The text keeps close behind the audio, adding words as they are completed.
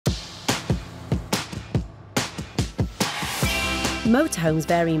Motorhomes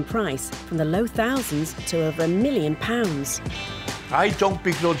vary in price from the low thousands to over £1 million. I don't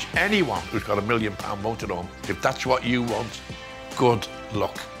begrudge anyone who's got £1 million motorhome. If that's what you want, good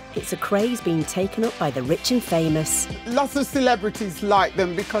luck. It's a craze being taken up by the rich and famous. Lots of celebrities like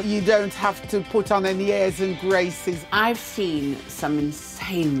them because you don't have to put on any airs and graces. I've seen some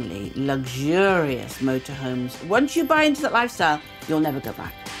insanely luxurious motorhomes. Once you buy into that lifestyle, you'll never go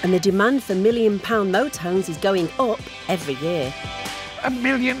back. And the demand for £1 million motorhomes is going up every year. £1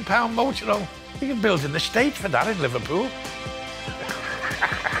 million motorhome? You can build an estate for that in Liverpool.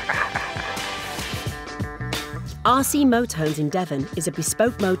 RC Motorhomes in Devon is a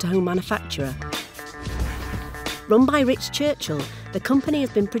bespoke motorhome manufacturer. Run by Rich Churchill, the company has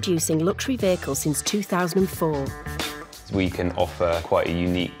been producing luxury vehicles since 2004. We can offer quite a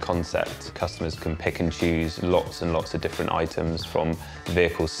unique concept. Customers can pick and choose lots and lots of different items from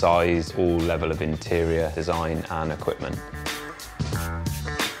vehicle size, all level of interior design and equipment.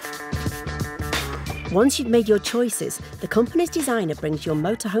 Once you've made your choices, the company's designer brings your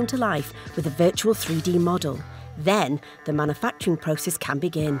motorhome to life with a virtual 3D model. Then, the manufacturing process can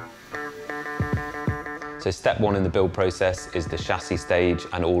begin. So step one in the build process is the chassis stage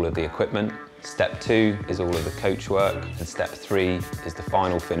and all of the equipment. Step two is all of the coach work. And step three is the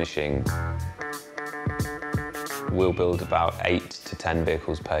final finishing. We'll build about 8 to 10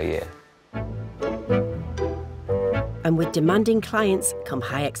 vehicles per year. And with demanding clients come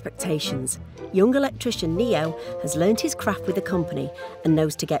high expectations. Young electrician Neo has learned his craft with the company and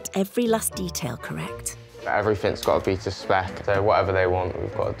knows to get every last detail correct. Everything's got to be to spec, so whatever they want,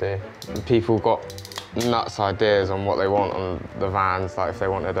 we've got to do. People got nuts ideas on what they want on the vans, like if they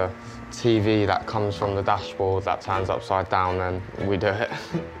wanted a TV that comes from the dashboard that turns upside down, then we do it.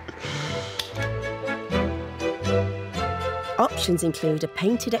 Options include a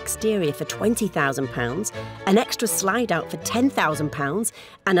painted exterior for £20,000, an extra slide-out for £10,000,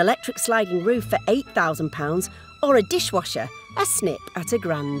 an electric sliding roof for £8,000, or a dishwasher, a snip at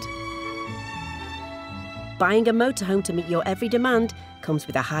 £1,000. Buying a motorhome to meet your every demand comes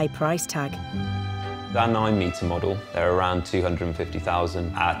with a high price tag. Our 9-metre model, they're around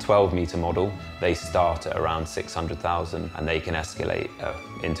 250,000. Our 12-metre model, they start at around 600,000 and they can escalate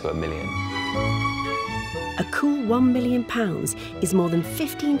into £1 million. A cool £1 million is more than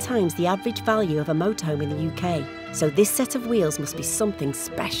 15 times the average value of a motorhome in the UK. So this set of wheels must be something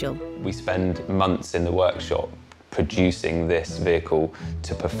special. We spend months in the workshop producing this vehicle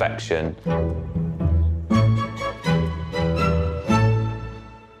to perfection.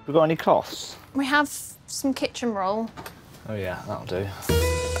 We got any cloths? We have some kitchen roll. Oh yeah, that'll do.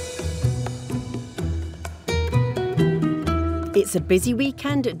 It's a busy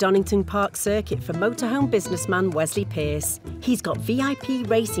weekend at Donington Park Circuit for motorhome businessman Wesley Pearce. He's got VIP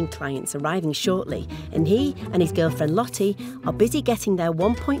racing clients arriving shortly, and he and his girlfriend Lottie are busy getting their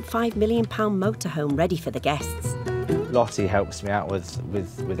 £1.5 million motorhome ready for the guests. Lottie helps me out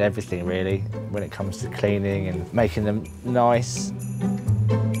with everything, really, when it comes to cleaning and making them nice.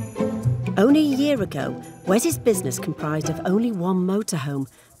 Only a year ago, Wes's business comprised of only one motorhome,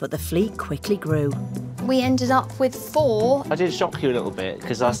 but the fleet quickly grew. We ended up with 4. I did shock you a little bit,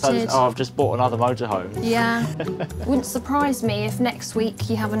 because I said, oh, I've just bought another motorhome. Yeah. Wouldn't surprise me if next week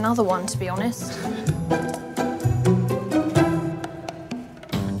you have another one, to be honest.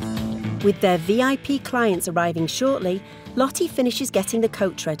 With their VIP clients arriving shortly, Lottie finishes getting the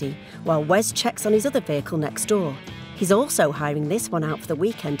coach ready, while Wes checks on his other vehicle next door. He's also hiring this one out for the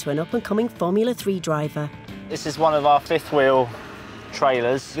weekend to an up-and-coming Formula 3 driver. This is one of our 5th wheel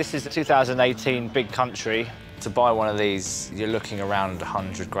trailers. This is a 2018 Big Country. To buy one of these, you're looking around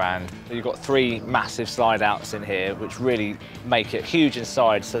 100 grand. You've got 3 massive slide-outs in here, which really make it huge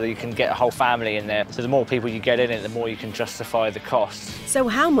inside so that you can get a whole family in there. So the more people you get in it, the more you can justify the cost. So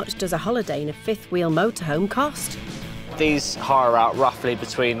how much does a holiday in a 5th wheel motorhome cost? These hire out roughly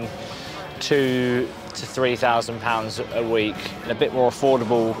between £2,000 to £3,000 a week, and a bit more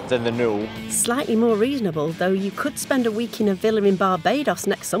affordable than the Newell. Slightly more reasonable, though you could spend a week in a villa in Barbados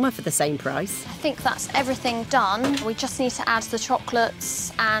next summer for the same price. I think that's everything done. We just need to add the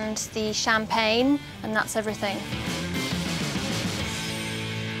chocolates and the champagne, and that's everything.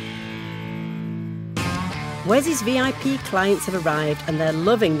 Wes's VIP clients have arrived and they're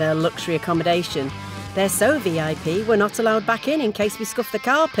loving their luxury accommodation. They're so VIP, we're not allowed back in case we scuff the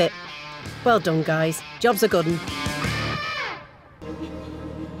carpet. Well done, guys. Job's a good one.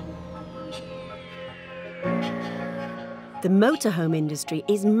 The motorhome industry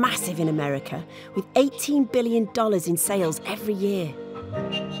is massive in America, with $18 billion in sales every year.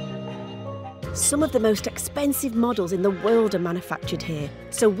 Some of the most expensive models in the world are manufactured here.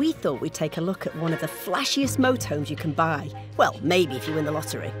 So we thought we'd take a look at one of the flashiest motorhomes you can buy. Well, maybe if you win the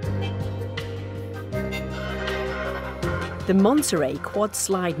lottery. The Monterey Quad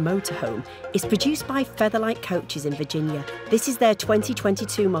Slide Motorhome is produced by Featherlight Coaches in Virginia. This is their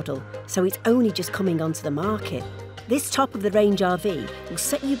 2022 model, so it's only just coming onto the market. This top-of-the-range RV will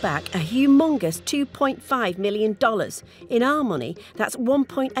set you back a humongous $2.5 million. In our money, that's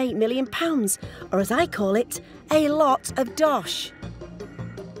 £1.8 million, or as I call it, a lot of dosh.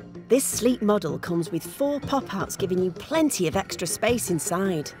 This sleek model comes with 4 pop-outs giving you plenty of extra space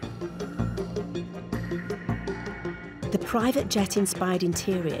inside. The private jet-inspired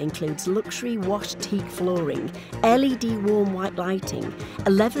interior includes luxury washed teak flooring, LED warm white lighting, a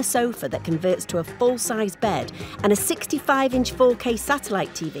leather sofa that converts to a full-size bed, and a 65-inch 4K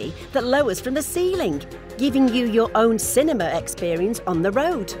satellite TV that lowers from the ceiling, giving you your own cinema experience on the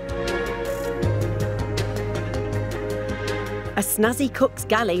road. A snazzy cook's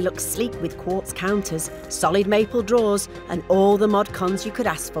galley looks sleek with quartz counters, solid maple drawers, and all the mod cons you could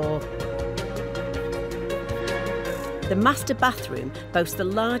ask for. The master bathroom boasts the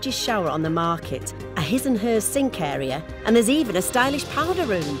largest shower on the market, a his and hers sink area, and there's even a stylish powder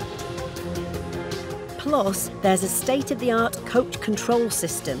room. Plus, there's a state-of-the-art coach control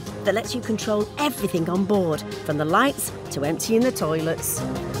system that lets you control everything on board, from the lights to emptying the toilets.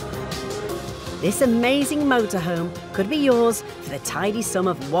 This amazing motorhome could be yours for the tidy sum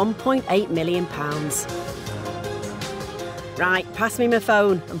of £1.8 million. Right, pass me my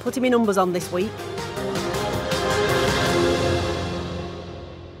phone and putting my numbers on this week.